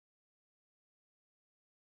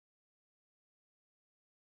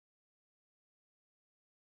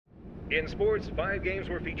In sports, 5 games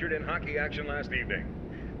were featured in hockey action last evening.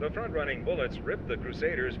 The front-running Bullets ripped the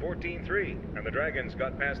Crusaders 14-3, and the Dragons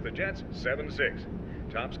got past the Jets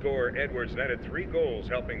 7-6. Top scorer Edwards netted 3 goals,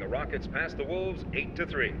 helping the Rockets pass the Wolves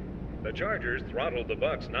 8-3. The Chargers throttled the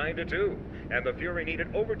Bucks 9-2, and the Fury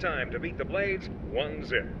needed overtime to beat the Blades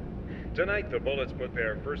 1-0. Tonight, the Bullets put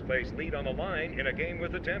their first-place lead on the line in a game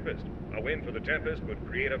with the Tempest. A win for the Tempest would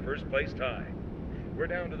create a first-place tie. We're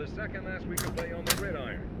down to the second last week of play on the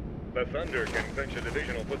gridiron. The Thunder can clinch a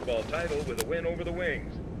divisional football title with a win over the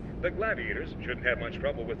Wings. The Gladiators shouldn't have much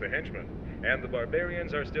trouble with the Henchmen, and the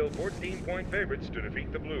Barbarians are still 14-point favorites to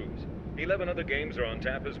defeat the Blues. 11 other games are on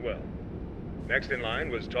tap as well. Next in line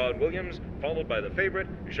was Todd Williams, followed by the favorite,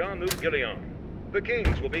 Jean-Luc Guillaume. The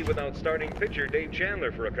Kings will be without starting pitcher Dave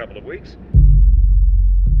Chandler for a couple of weeks.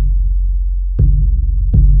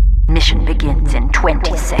 Mission begins in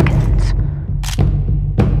 20 seconds.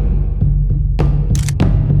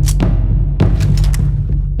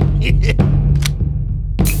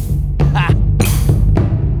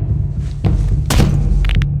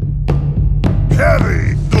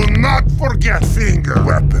 Harry, do not forget finger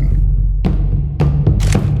weapon.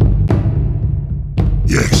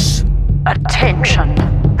 Yes. Attention!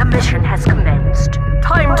 The mission has commenced.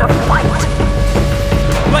 Time to fight!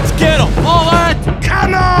 Let's get him! All right!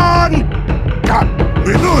 Come on! Come,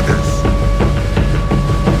 we do this!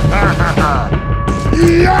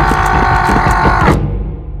 Yeah!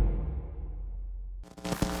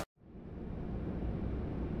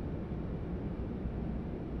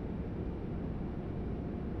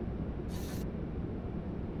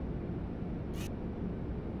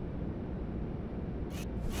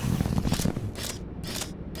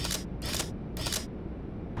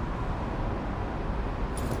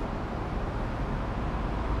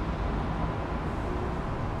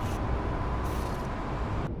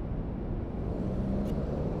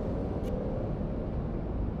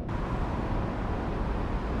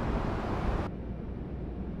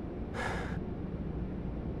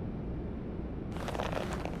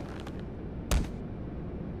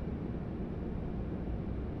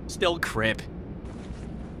 Still crip.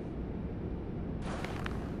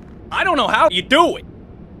 I don't know how you do it,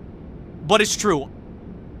 but it's true.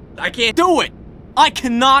 I can't do it. I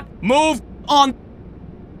cannot move on.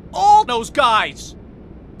 All those guys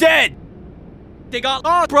dead. They got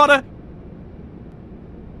our brother.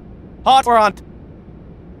 Hot front.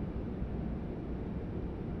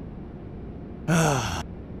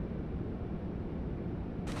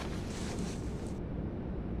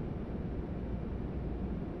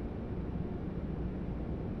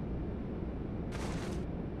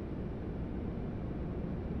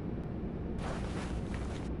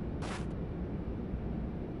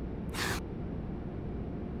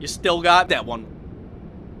 You still got that one.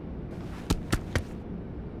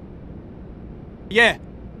 Yeah.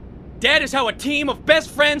 That is how a team of best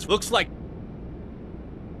friends looks like.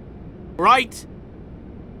 Right?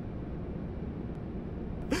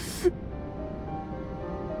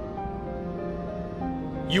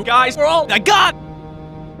 You guys are all I got!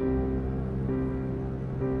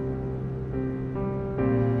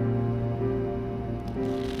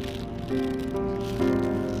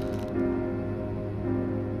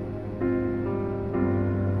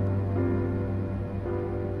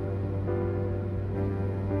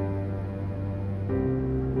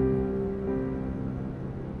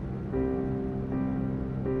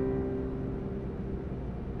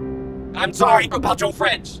 I'm sorry about your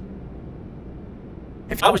friends.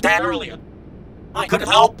 If I was dead earlier, I could have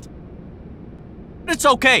helped. It's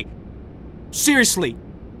okay. Seriously.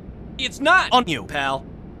 It's not on you, pal.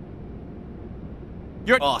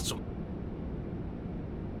 You're awesome.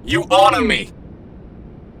 You honor me.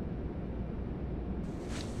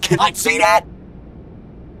 Can I see that?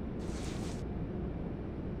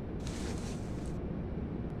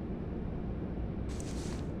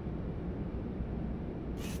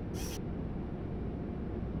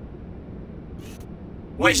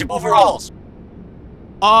 Where's your overalls?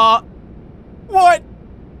 What?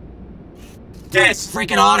 That's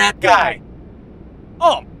freaking on that guy.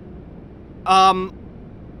 Oh. I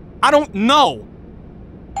don't know.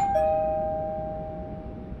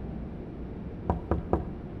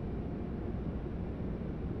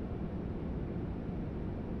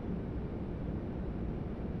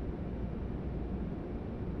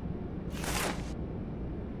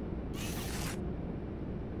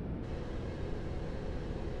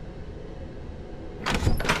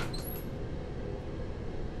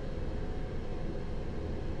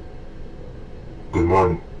 Good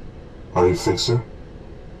morning. Are you Fixer?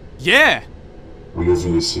 Yeah. We are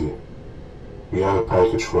VC. We have a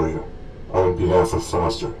package for you, on behalf of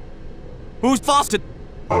Foster. Who's Foster?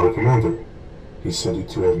 Our commander. He said you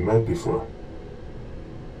two have met before.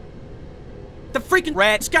 The freaking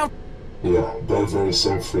Red Scout? Yeah, that very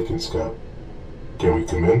same freaking scout. Can we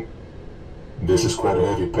come in? This is quite a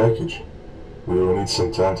heavy package. We will need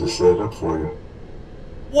some time to set it up for you.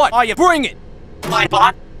 What are you bringing? My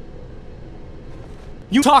bot?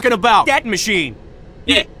 You talking about that machine?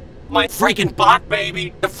 Yeah, my freaking bot,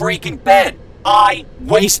 baby. The freaking bed. I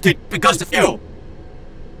wasted because of you.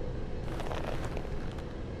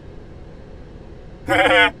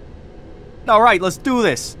 Alright, let's do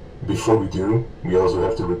this. Before we do, we also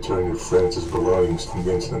have to return your friend's belongings to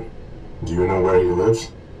Winston. Do you know where he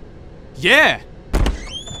lives? Yeah.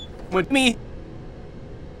 With me.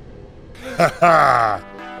 Haha!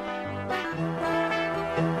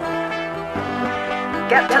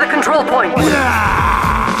 Get to the control point.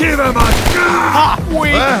 Give him a Ha!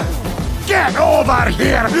 We. Get over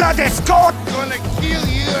here, bloody Scot! Gonna kill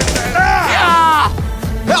you!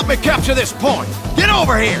 Help me capture this point! Get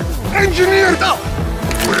over here! Engineer! No!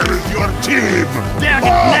 Where is your team? Dag it,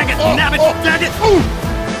 nag it, nab it, dag it!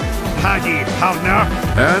 Howdy, partner.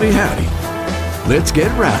 Howdy, howdy. Let's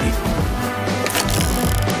get rowdy.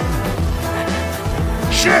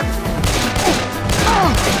 Shit!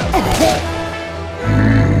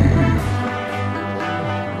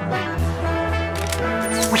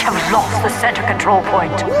 We have lost the center control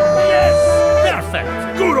point. Yes!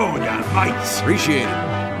 Perfect! Good on ya, mates! Appreciate it.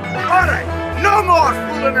 Alright, no more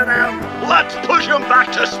fooling around! Let's push him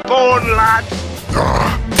back to spawn, lads!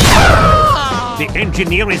 The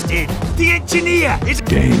engineer is dead. The engineer is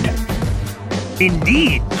dead.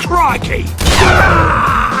 Indeed, crikey!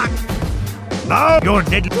 Now you're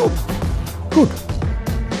dead. Good.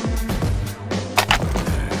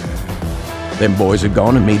 Them boys have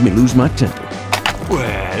gone and made me lose my temper.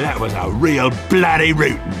 Well, that was a real bloody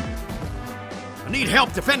rootin'. I need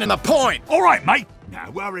help defending the point! Alright, mate. No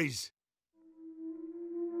worries.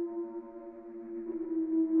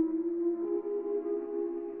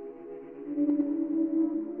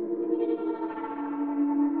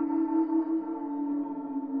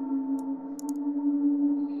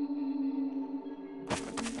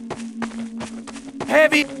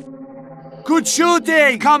 Heavy! Good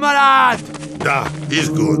shooting, comrade! Da, is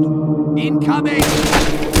good. Incoming!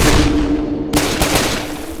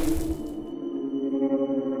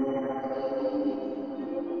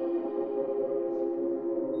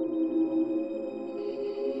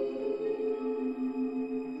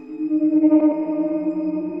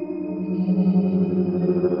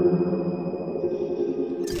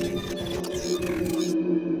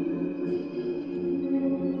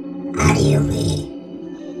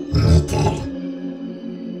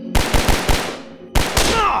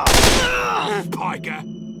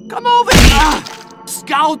 Come over here!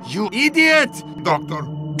 Scout, you idiot! Doctor,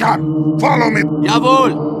 come, follow me.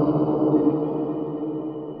 Jawohl!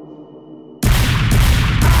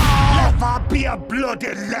 Never be a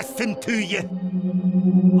bloody lesson to you.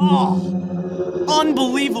 Oh,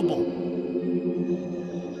 unbelievable.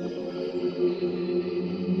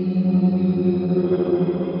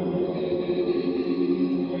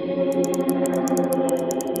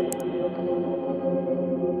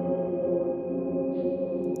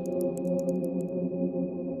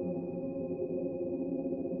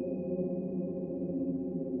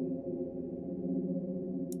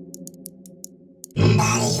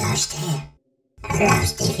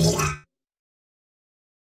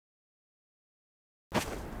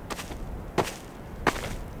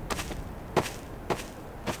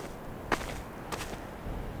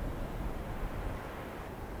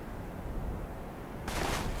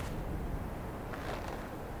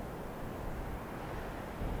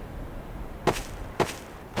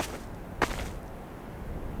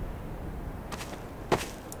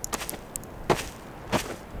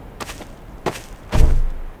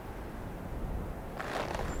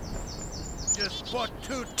 Just bought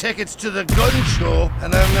 2 tickets to the gun show,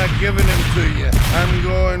 and I'm not giving them to you. I'm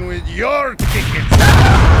going with your tickets.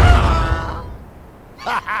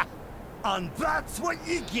 And that's what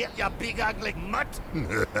you get, you big ugly mutt.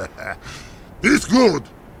 It's good.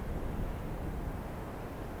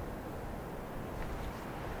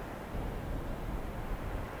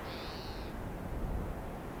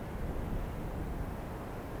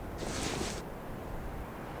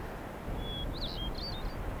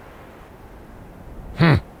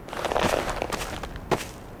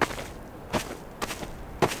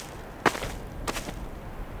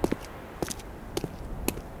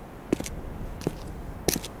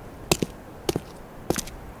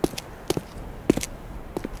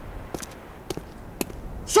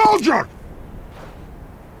 Soldier!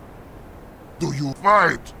 Do you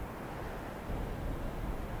fight?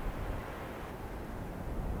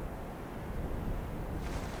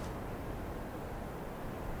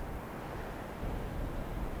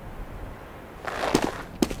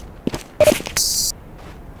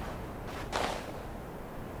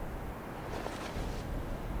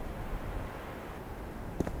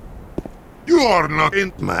 are not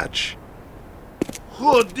in match.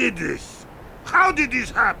 Who did this? How did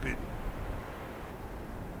this happen?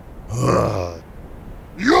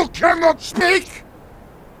 You cannot speak?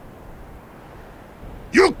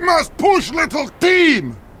 You must push, little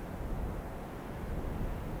team!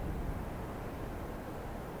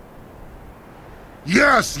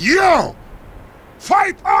 Yes, you!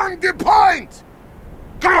 Fight on the point!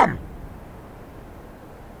 Come!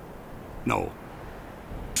 No.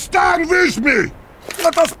 Stand with me!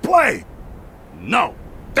 Let us play! No.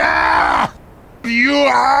 Ah! You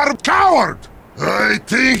are a coward! I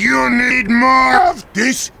think you need more of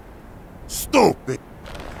this. Stupid.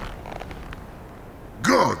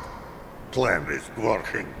 Good. Plan is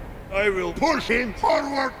working. I will push him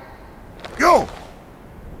forward. Go!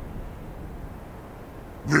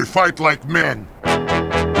 We fight like men.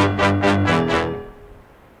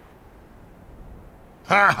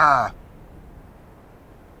 Haha.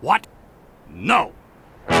 What? No.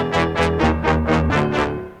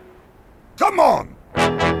 Come on!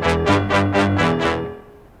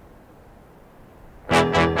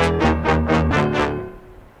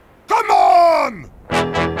 Come on!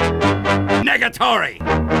 Negatory!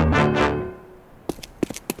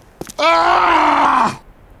 Ah!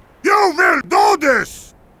 You will do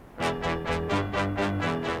this!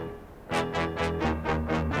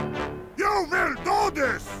 You will do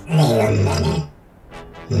this!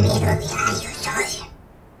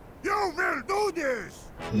 You will do this!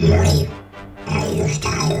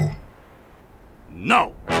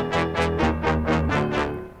 No.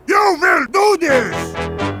 You will do this!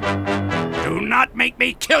 Do not make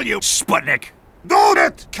me kill you, Sputnik! Do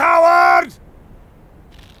it, coward!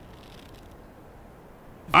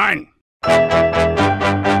 Fine.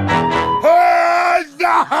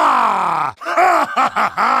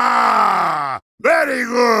 Very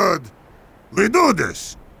good! We do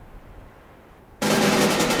this!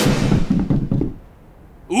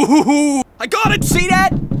 Ooh! I got it! See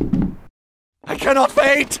that? I cannot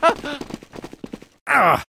faint!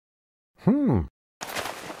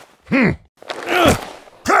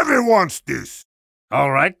 Heavy wants this!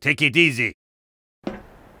 All right, take it easy.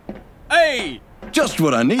 Hey! Just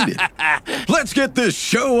what I needed. Let's get this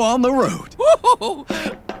show on the road. Woo-hoo-hoo.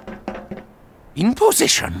 In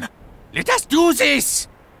position. Let us do this!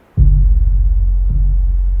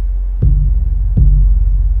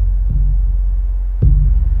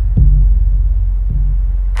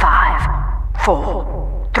 Five,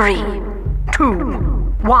 4, 3, 2,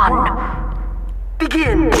 1.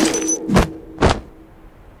 Begin.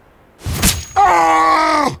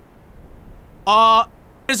 Oh!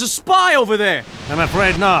 There's a spy over there! I'm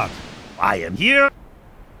afraid not. I am here.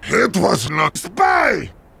 It was not spy!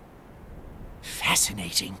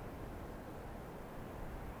 Fascinating.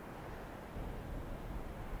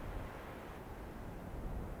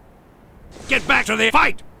 Get back to the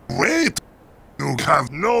fight! Wait! You have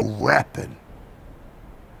no weapon.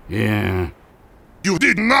 Yeah. You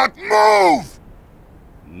did not move!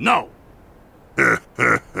 No. Do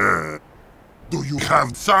you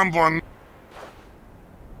have someone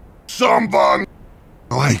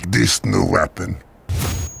like this new weapon?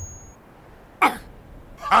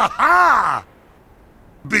 Ha-ha!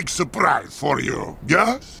 Big surprise for you,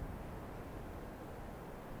 yes?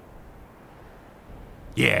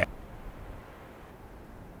 Yeah.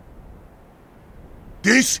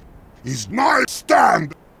 This is my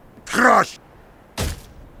stand! Crush!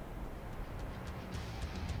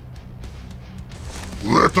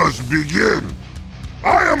 Let us begin!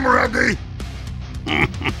 I am ready!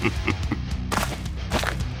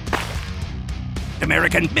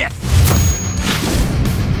 American myth.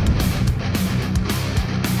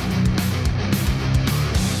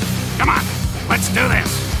 Come on, let's do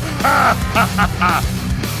this.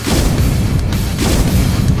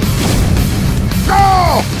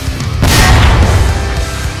 Go!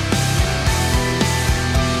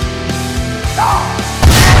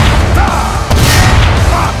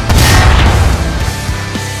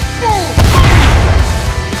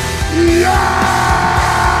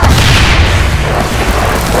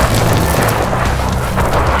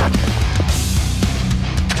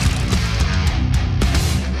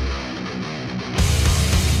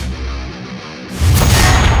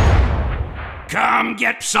 Come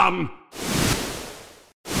get some.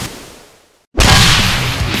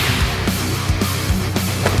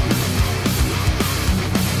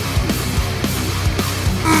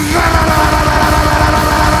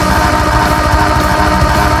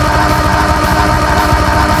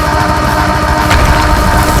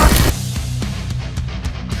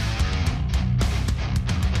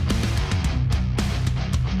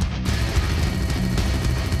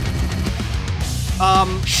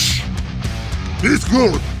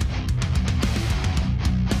 good.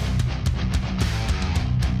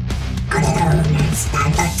 これが俺のスタ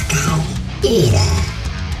ンド使い。いいね。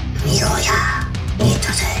見ろよ。いいと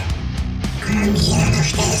ぜ。この右の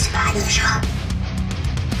ステースバーでしょ。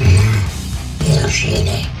よろしい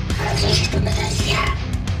ね。外してくださいや。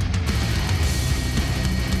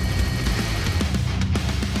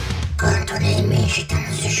コントでイメージしたの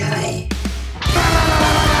でしょい。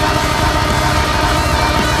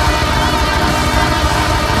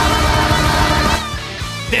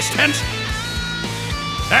Distance?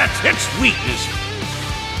 That's its weakness.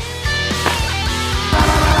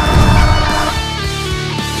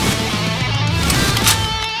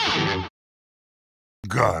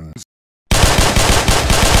 Guns.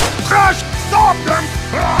 Crash! Stop them!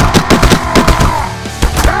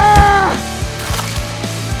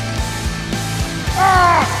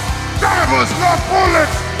 That was not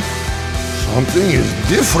bullets! Something is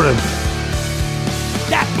different.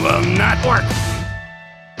 That will not work.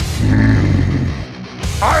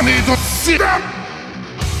 I need to see them!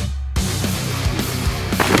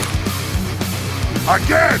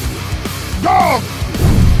 Again! Go!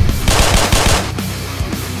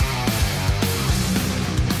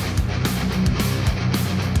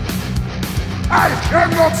 I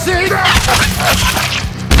cannot see them!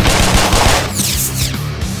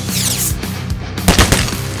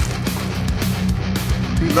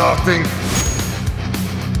 Nothing.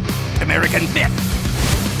 American myth.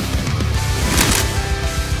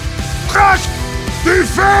 Crash!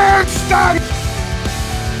 Defense stand!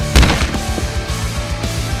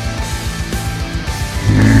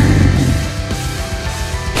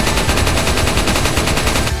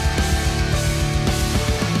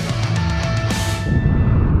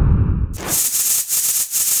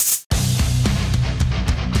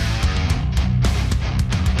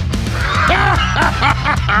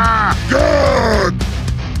 Good!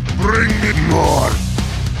 Bring me more!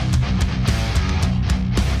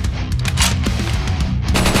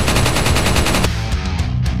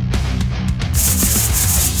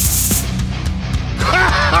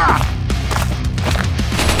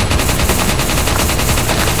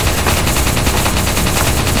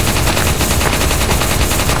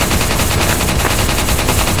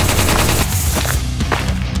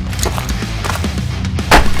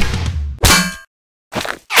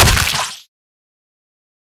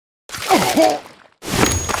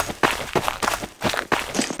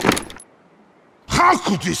 How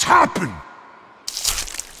could this happen?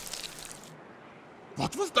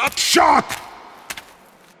 What was that shot?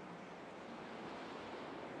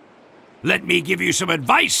 Let me give you some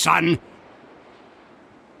advice, son.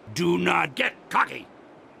 Do not get cocky.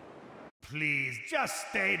 Please, just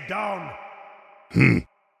stay down.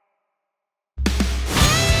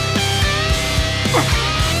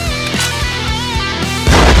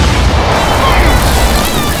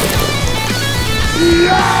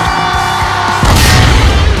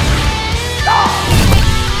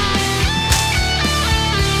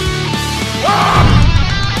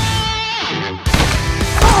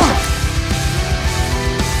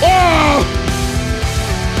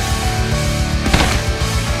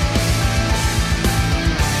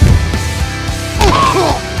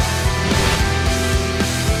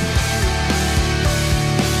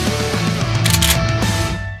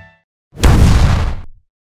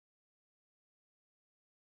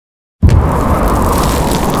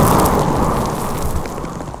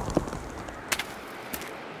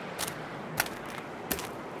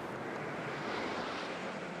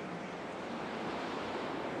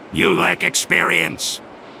 You lack experience.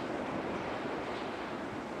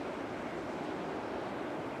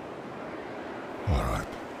 All right.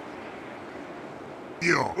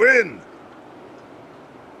 You win!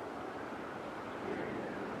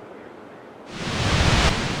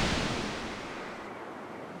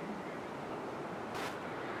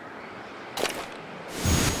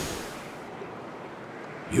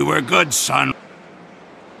 You were good, son.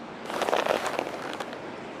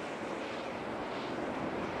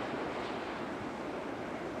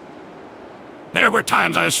 There were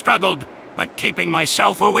times I struggled, but keeping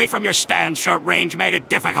myself away from your stand short range made it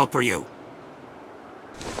difficult for you.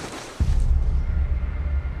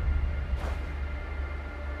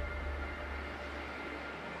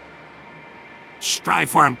 Strive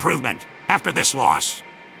for improvement after this loss.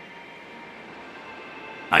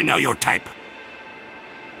 I know your type.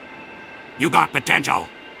 You got potential.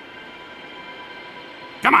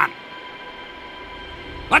 Come on.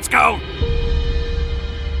 Let's go.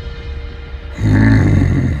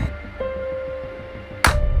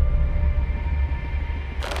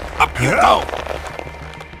 Up you go.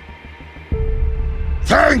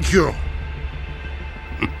 Thank you!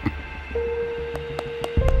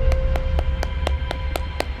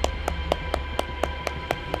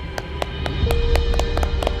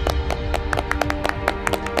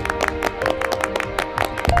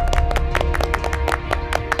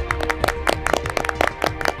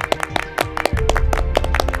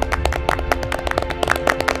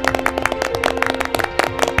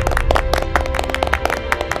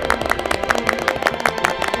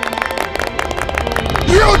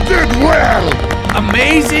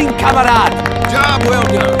 Amazing, camarade! Job well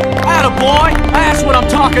done. Attaboy! That's what I'm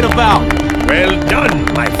talking about! Well done,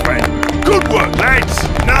 my friend. Good work, lads.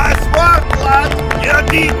 Nice work, lad. You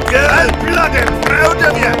did good. I'm bloody proud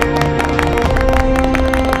of you.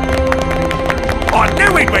 I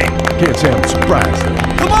knew we'd win. Can't say I'm surprised.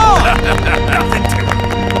 Come on! Nothing to it.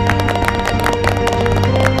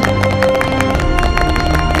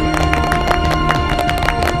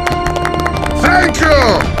 Thank you!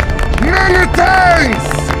 Many thanks!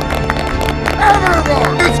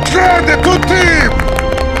 Everyone, it's credit to team!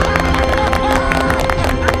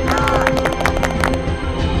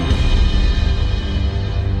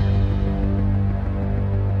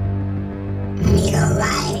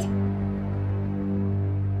 Mirovai.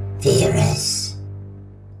 Virus.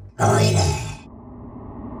 Oile.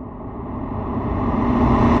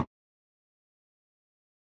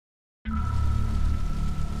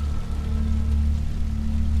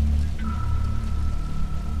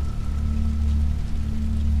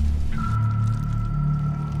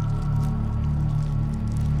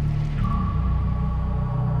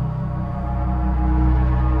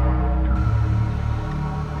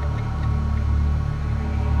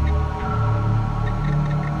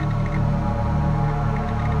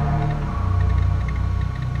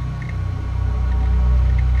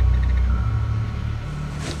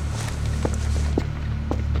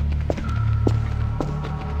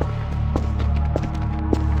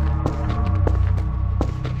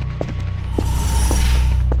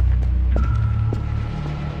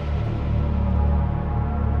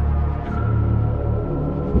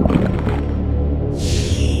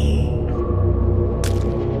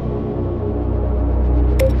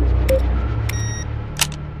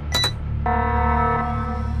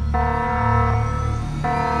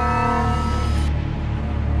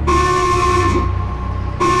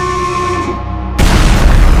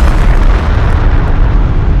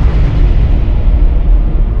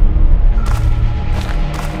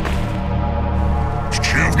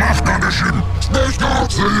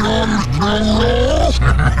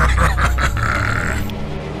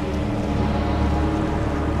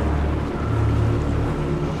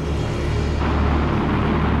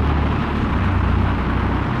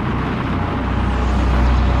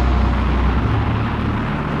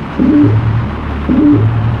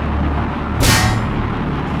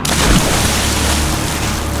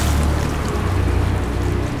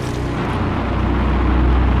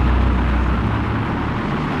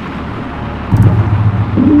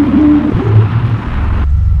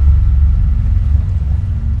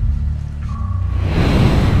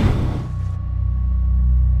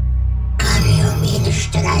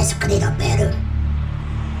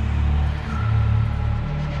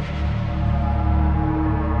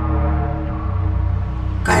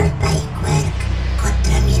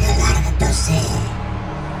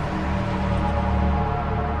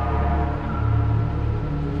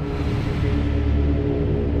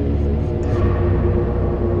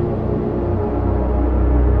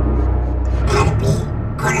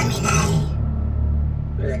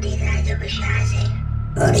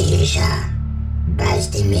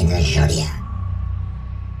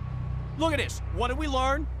 Look at this. What did we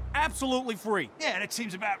learn? Absolutely free. Yeah, that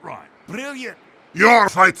seems about right. Brilliant. Your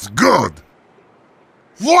fight's good.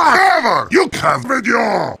 Whatever! You can't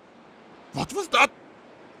video! What was that?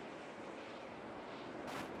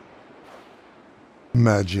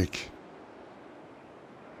 Magic.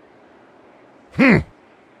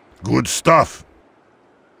 Good stuff.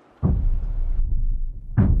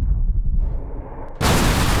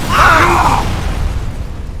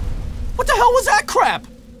 What the hell was that crap?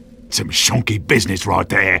 Some shonky business right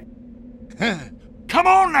there. Come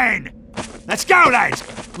on, then! Let's go, lads!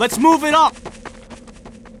 Let's move it up!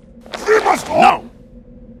 We must go! No!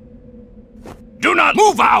 Do not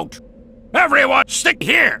move out! Everyone stick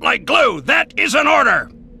here like glue! That is an order!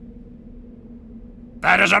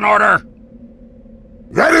 That is an order!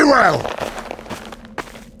 Very well!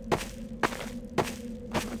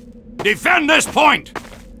 Defend this point!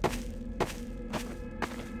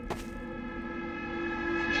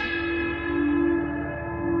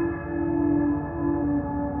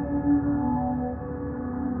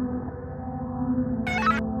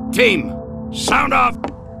 Team, sound off!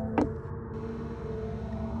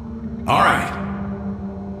 All right.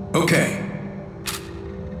 Okay.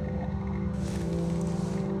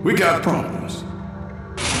 We got problems.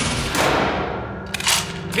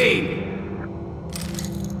 Team,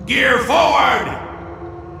 gear forward!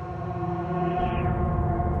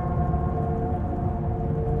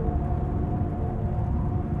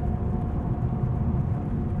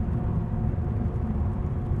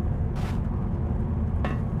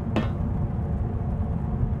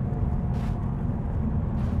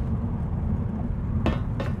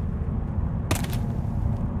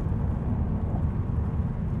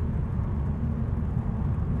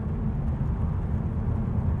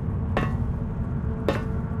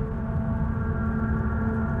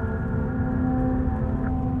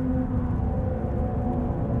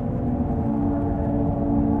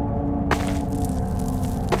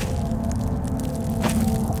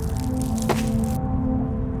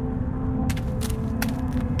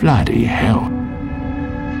 Bloody hell.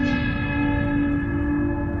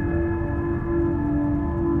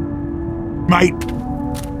 Mate!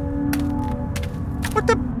 What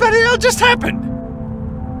the bloody hell just happened?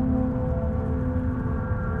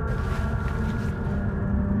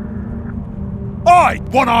 Oi,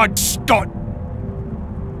 one-eyed Scot!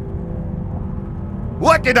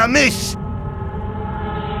 What did I miss?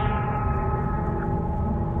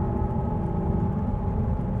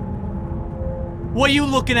 What are you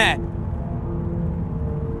looking at?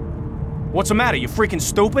 What's the matter? You freaking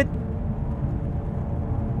stupid?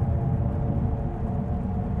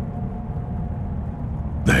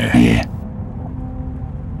 There. Yeah.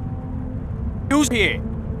 Who's here?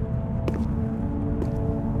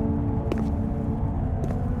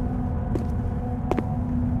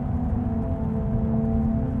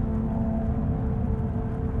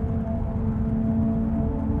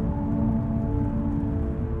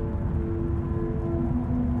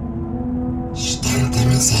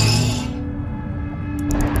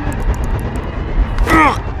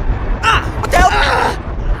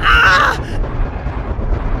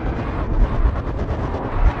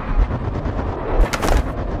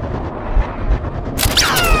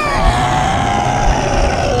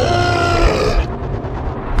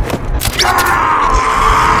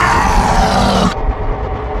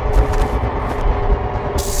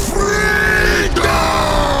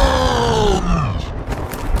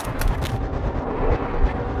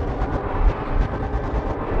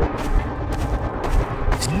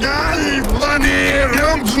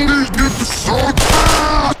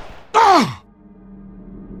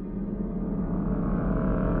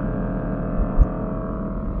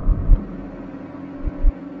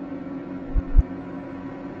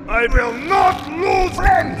 I will not lose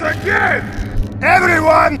friends again!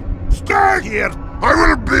 Everyone, stay here! I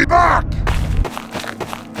will be back!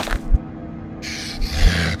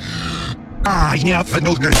 Ah, yeah, for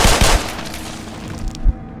no good.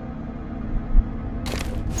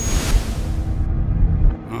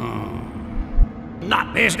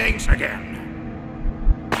 Not these things again.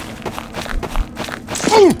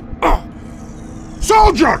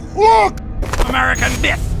 Soldier, look! American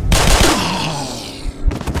myth!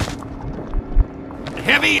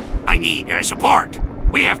 Heavy, I need your support.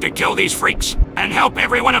 We have to kill these freaks and help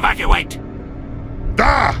everyone evacuate.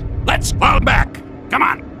 Da! Let's fall back. Come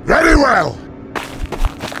on. Very well!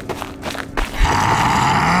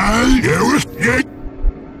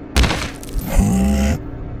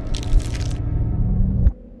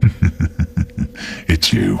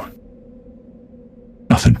 It's you.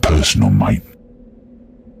 Nothing personal, mate.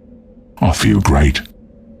 I feel great.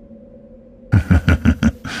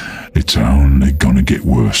 It's only gonna get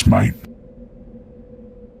worse, mate.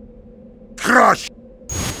 Crush!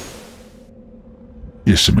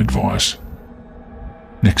 Here's some advice.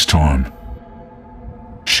 Next time,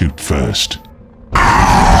 shoot first.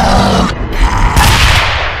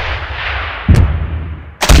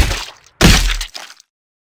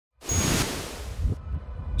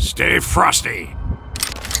 Stay frosty.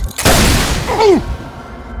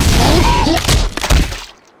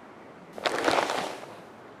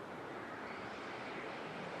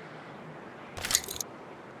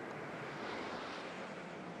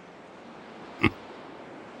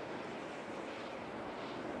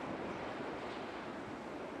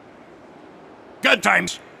 Good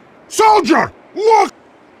times. Soldier, look!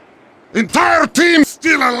 Entire team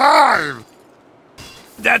still alive!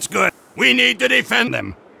 That's good. We need to defend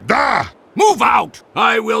them. Da! Move out!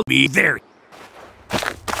 I will be there.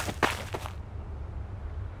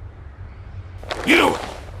 You!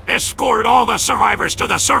 Escort all the survivors to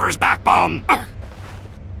the server's backbone!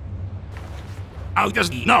 I'll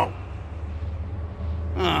just no.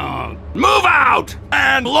 Move out!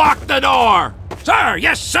 And lock the door! Sir!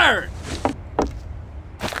 Yes, sir!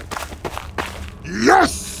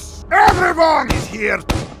 Yes! Everyone is here!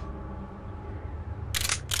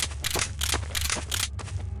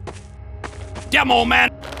 Demo man,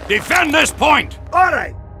 defend this point!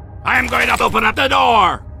 Alright! I'm going to open up the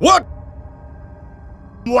door! What?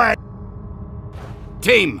 What?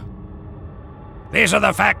 Team, these are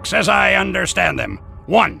the facts as I understand them.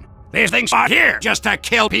 1. These things are here just to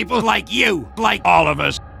kill people like you, like all of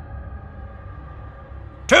us.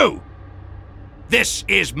 2. This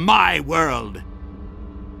is my world.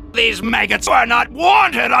 These maggots are not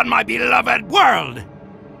wanted on my beloved world.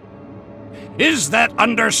 Is that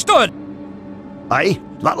understood? Aye,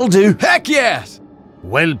 that'll do. Heck yes!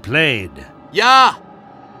 Well played. Yeah!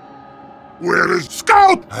 Where is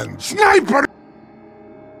Scout and Sniper?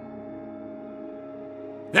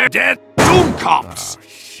 They're dead. Doom cops! Oh,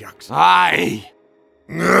 shucks. Aye!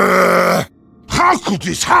 How How could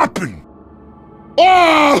this happen?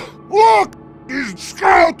 Oh, look! He's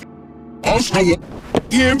Scout!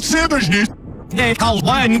 Им себежни. Не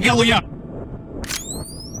колван гелия.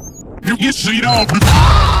 You see it.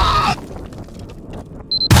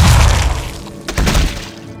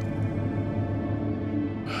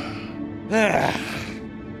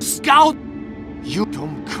 Scout! You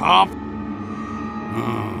dumb cop!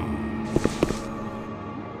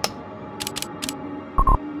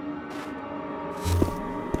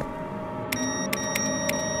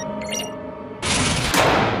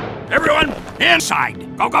 Everyone, inside!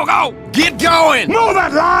 Go, go, go! Get going! Move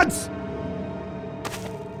it, lads!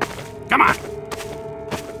 Come on!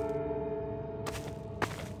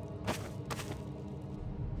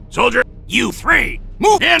 Soldier, you three,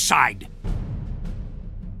 move inside!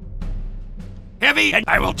 Heavy, and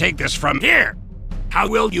I will take this from here. How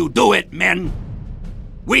will you do it, men?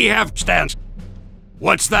 We have stands.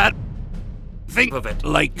 What's that? Think of it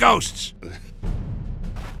like ghosts.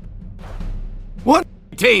 What?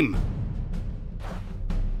 Team.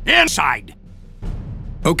 Inside.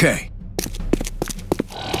 Okay.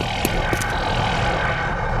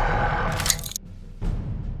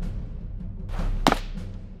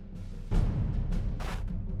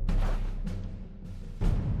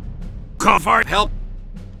 Call for help.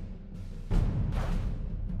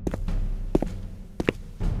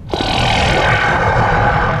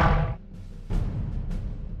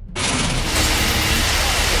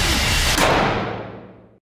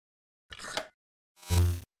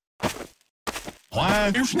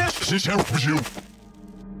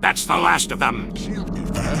 That's the last of them.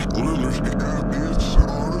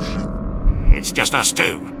 It's just us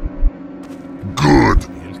two. Good.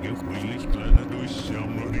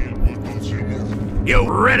 You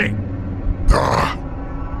ready?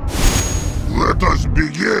 Let us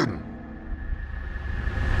begin.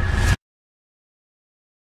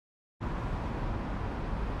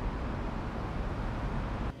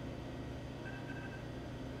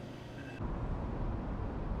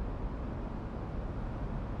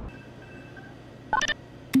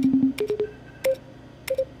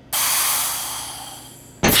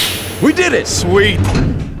 We did it! Sweet!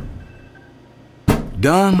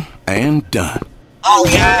 Done and done. Oh,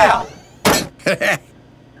 yeah!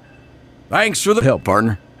 Thanks for the help,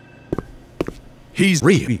 partner. He's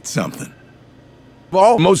really something.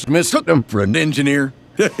 Almost mistook him for an engineer.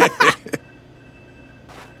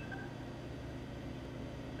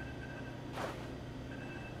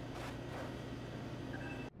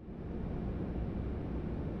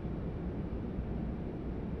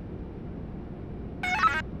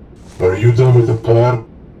 Are you done with the pod?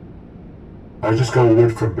 I just got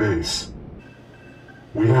word from base.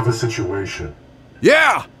 We have a situation.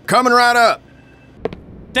 Yeah! Coming right up!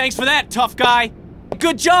 Thanks for that, tough guy.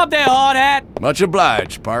 Good job there, hard hat. Much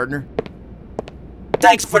obliged, partner.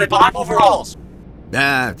 Thanks for the black overalls.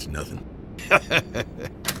 Nah, it's nothing.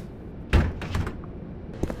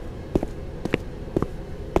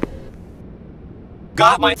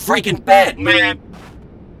 Got my freaking bed, man.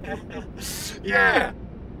 Yeah.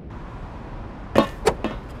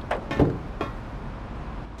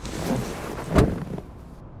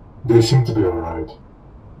 They seem to be alright.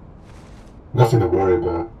 Nothing to worry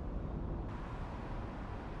about.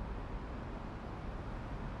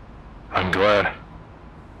 I'm glad.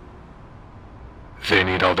 They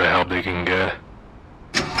need all the help they can get.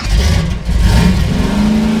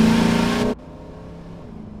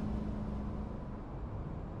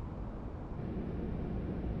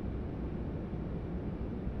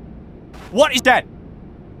 What is that?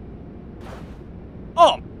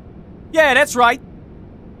 Oh, yeah, that's right.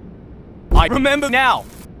 I remember now.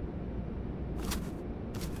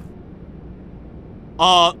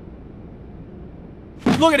 Look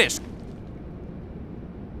at this.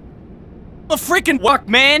 A freaking work,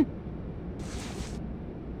 man.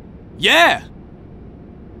 Yeah.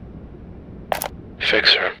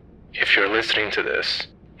 Fixer, if you're listening to this,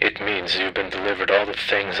 it means you've been delivered all the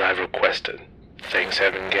things I've requested. Things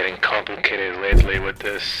have been getting complicated lately with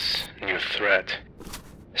this new threat.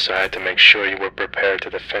 So I had to make sure you were prepared to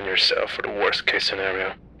defend yourself for the worst case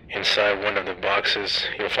scenario. Inside one of the boxes,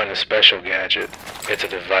 you'll find a special gadget. It's a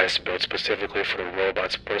device built specifically for the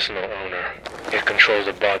robot's personal owner. It controls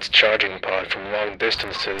the bot's charging pod from long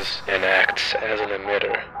distances and acts as an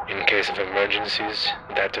emitter. In case of emergencies,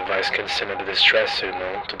 that device can send a distress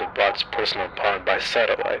signal to the bot's personal pod by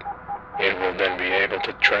satellite. It will then be able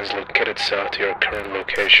to translocate itself to your current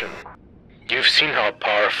location. You've seen how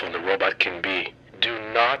powerful the robot can be. Do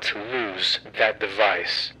not lose that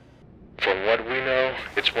device. From what we know,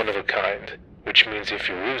 it's one of a kind, which means if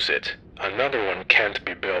you lose it, another one can't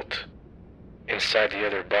be built. Inside the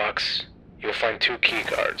other box, you'll find 2 key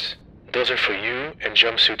cards. Those are for you and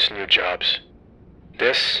Jumpsuit's new jobs.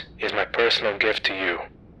 This is my personal gift to you.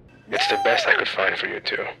 It's the best I could find for you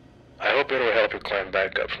two. I hope it'll help you climb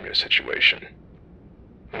back up from your situation.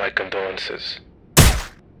 My condolences.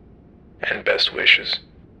 And best wishes.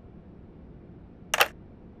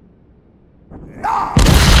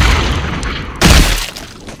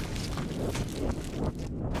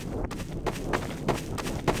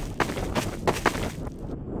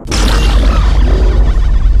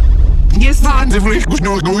 Nie sądzę w ręku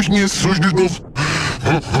nie służbów.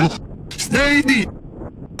 Stejdy!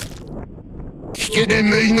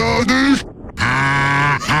 Skedemnej nody!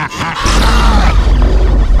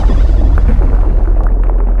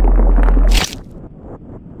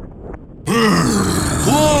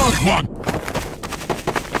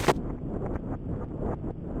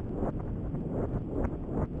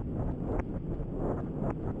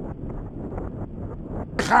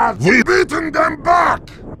 Have we beaten them back?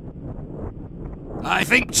 I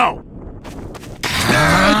think so.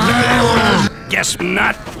 Guess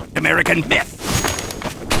not. American myth.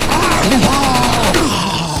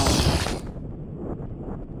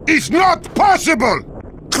 It's not possible!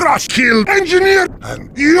 Crush killed engineer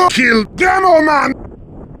and you killed demo man!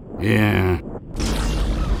 Yeah.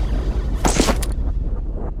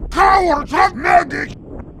 Cowards of medic!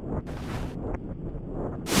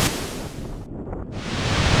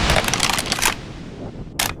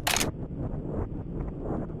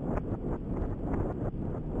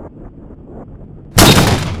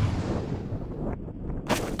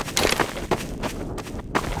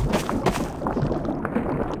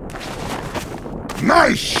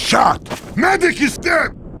 Nice shot! Medic is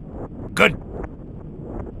dead! Good.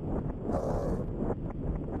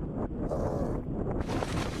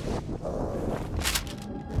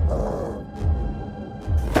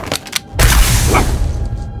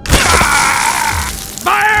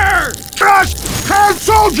 Fire! Crash! Hand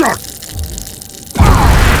soldier!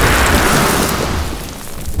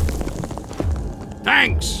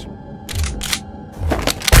 Thanks.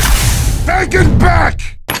 Take it back!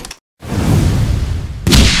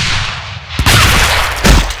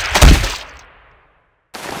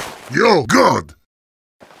 You're good!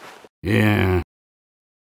 Yeah.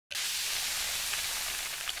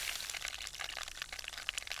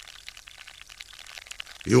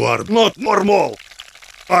 You are not normal,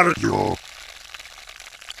 are you?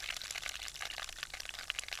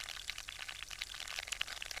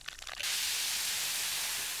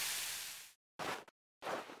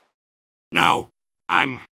 No,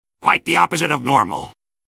 I'm quite the opposite of normal.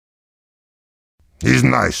 He's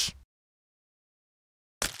nice.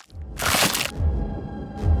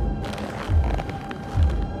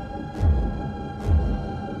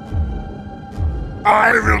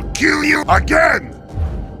 I will kill you again!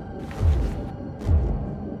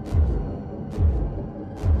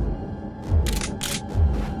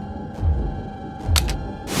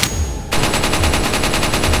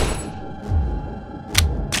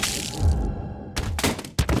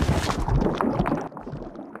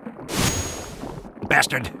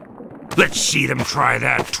 Bastard. Let's see them try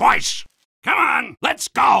that twice. Come on, let's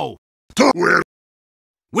go. To where?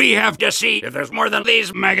 We have to see if there's more than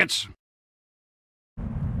these maggots.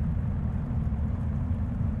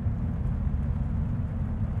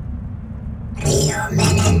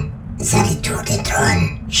 Ryomenen zalitruty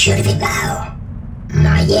tron siurwibał.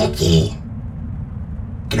 Majeki.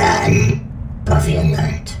 Tron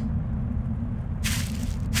powinąć.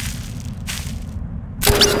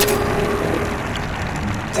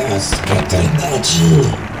 Desketeneci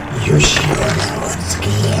już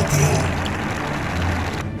odskiedę.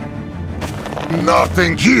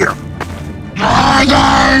 Nothing here!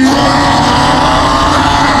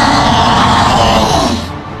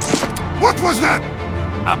 What was that?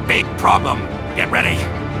 A big problem. Get ready.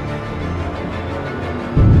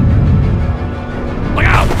 Look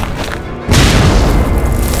out!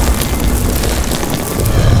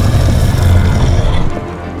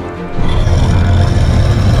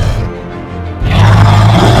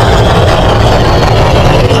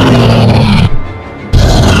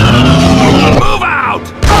 Move out!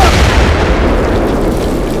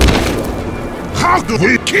 How do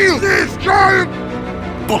we kill this giant?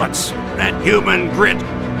 Bullets. That human grit.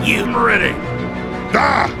 You ready?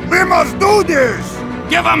 We must do this!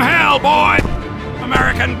 Give 'em hell, boy!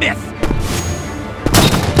 American myth.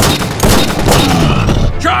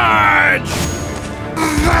 Charge!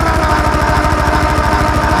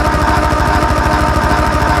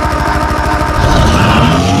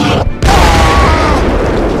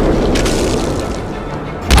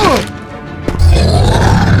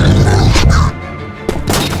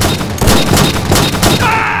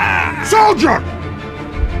 Soldier!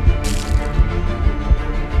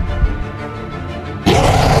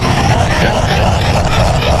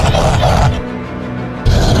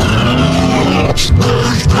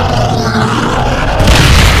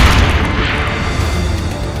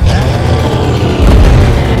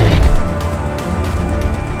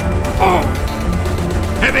 Oh!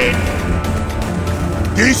 Heavy!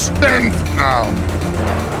 Distant now!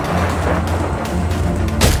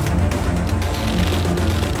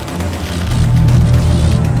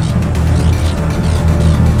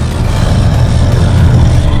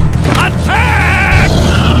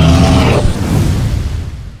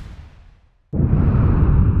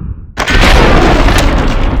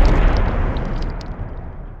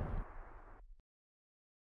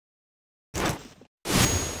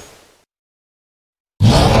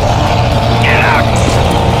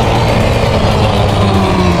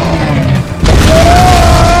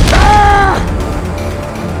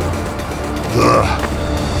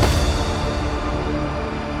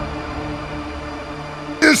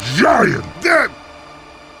 This giant dead!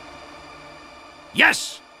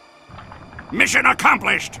 Yes! Mission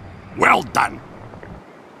accomplished! Well done!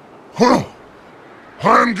 Huh.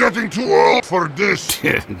 I'm getting too old for this.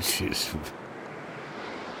 Jeez.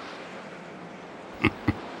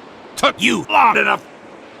 Took you long enough!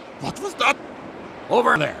 What was that?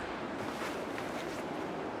 Over there.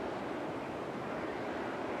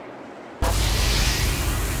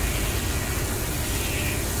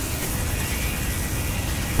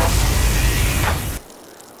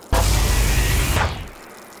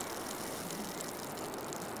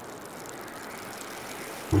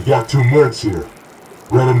 We got 2 nerds here.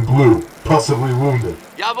 Red and blue, possibly wounded.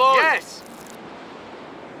 Jawohl! Yes!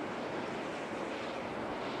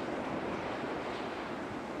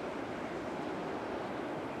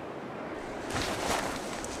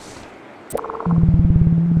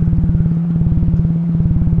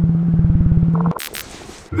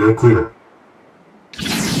 They're clear.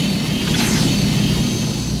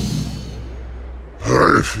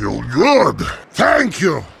 I feel good. Thank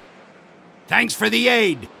you. Thanks for the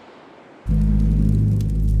aid.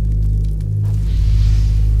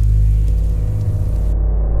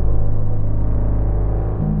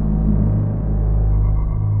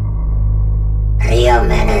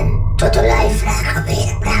 Riomannen tot de lijfvragen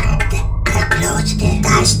weer brengt. Geklootste,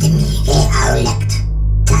 das de mige auslekt.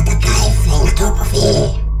 Dat de kai vingt op of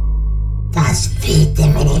je. Das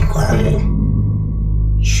vitamin kol.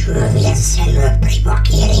 Šuvie selber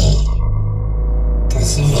pribokiri.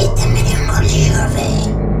 Das vitamin kol žove.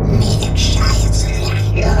 Midek šajec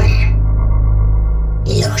reklon.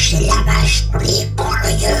 Loše lavaš pri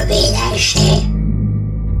koloju vidajše.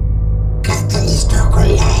 Katalisto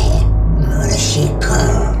kolej. Murashiko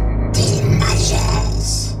til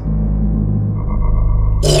majas.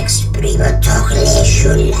 Exprimo toch le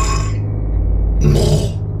jula.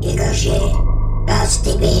 Ne iroje.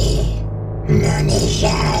 Bastibi.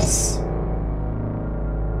 Nonejas.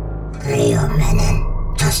 Riomannen.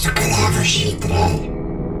 Tostokalavo shitre.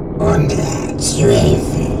 Ondra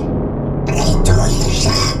tjuefe.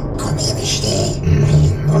 Rejtoja komivishte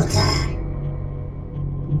min mutter.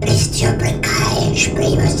 Pristio precai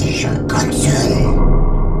sprivas de jo consul.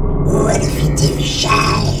 Ur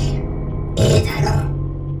fitivisciai. Edaro.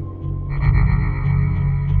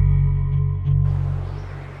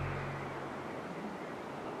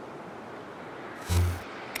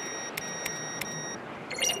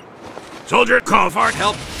 Soldier, call for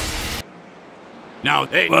help. Now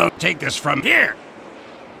they will take this from here.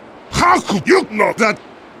 How could you know that?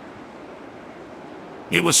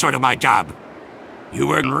 It was sort of my job. You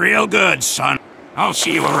were real good, son. I'll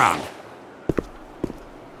see you around.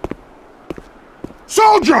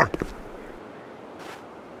 Soldier!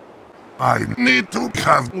 I need to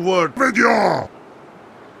have word with you.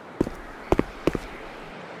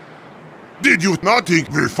 Did you not think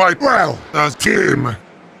we fight well as team?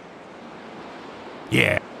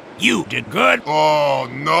 Yeah, you did good. Oh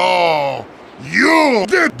no! You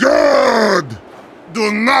did good!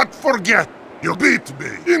 Do not forget, you beat me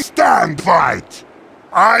in stand fight.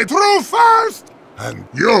 I threw first, and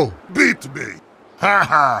you beat me.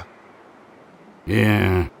 Haha.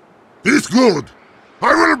 Yeah. It's good.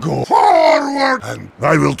 I will go forward, and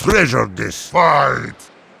I will treasure this fight.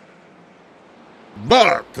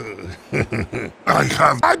 But I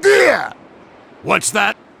have an idea. What's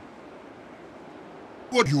that?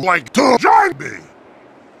 Would you like to join me?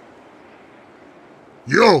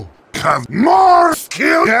 You have more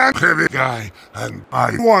skill than heavy guy, and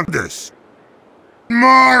I want this.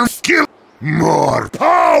 More skill, more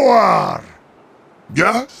power.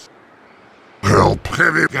 Yes? Help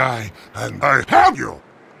heavy guy, and I have you.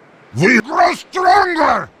 We grow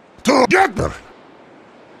stronger together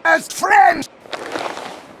as friends.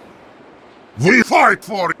 We fight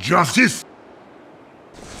for justice.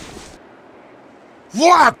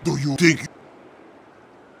 What do you think?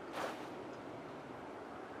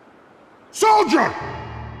 Soldier!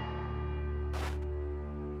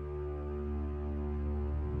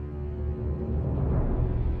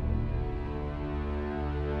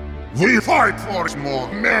 We fight for small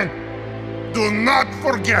men. Do not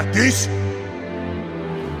forget this.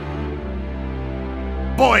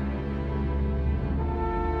 Boy,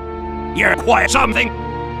 you're quite something.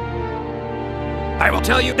 I will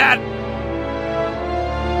tell you that.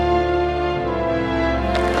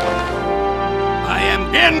 I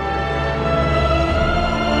am in.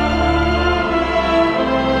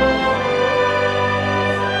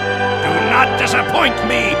 Do not disappoint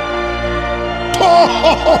me.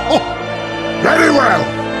 Very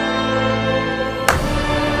well.